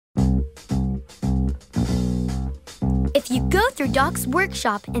If you go through Doc's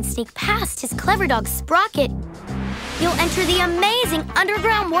workshop and sneak past his clever dog Sprocket, you'll enter the amazing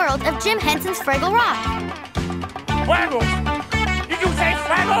underground world of Jim Henson's Fraggle Rock. Fraggles! Did you say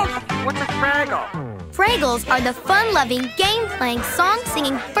Fraggles? What's a Fraggle? Fraggles are the fun-loving, game-playing,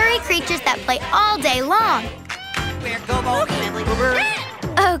 song-singing furry creatures that play all day long. We're Gobo, family.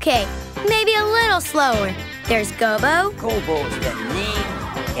 Okay, maybe a little slower. There's Gobo. Gobo's the name,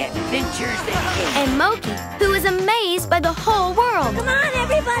 adventures that game. And Moki, who is amazed by the whole world. Come on,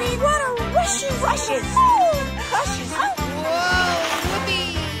 everybody! What a rushes! Rushes! Rushes! Whoa,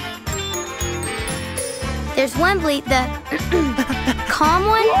 whoopee! There's Wembley, the calm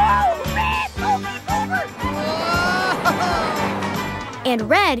one. Whoa, Red! Over! And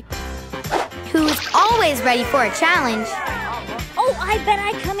Red, who is always ready for a challenge. Oh, I bet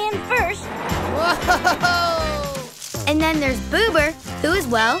I come in first. Whoa! And then there's Boober, who is,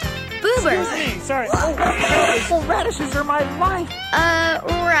 well, Boober. Excuse me, sorry. Oh, radishes are my life.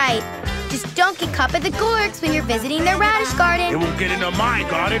 Right. Just don't get caught by the Gorks when you're visiting their radish It garden. won't get into my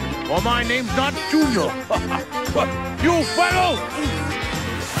garden, or my name's not Junior. You fellow!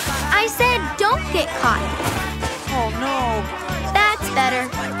 I said don't get caught. Oh, no. That's better.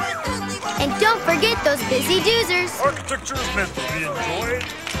 And don't forget those busy doozers. Architecture is meant to be enjoyed.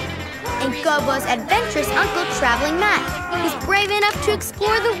 And Gobo's adventurous uncle, Traveling Matt, who's brave enough to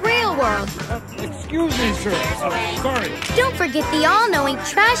explore the real world. Excuse me, sir. Sorry. Don't forget the all-knowing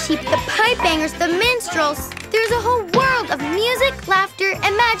trash heap, the pipe bangers, the minstrels. There's a whole world of music, laughter,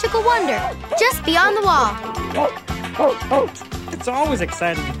 and magical wonder just beyond the wall. It's always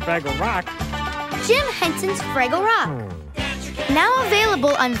exciting in Fraggle Rock. Jim Henson's Fraggle Rock. Now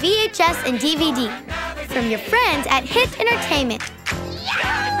available on VHS and DVD from your friends at Hit Entertainment.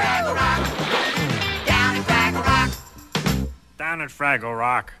 Down at Fraggle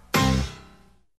Rock.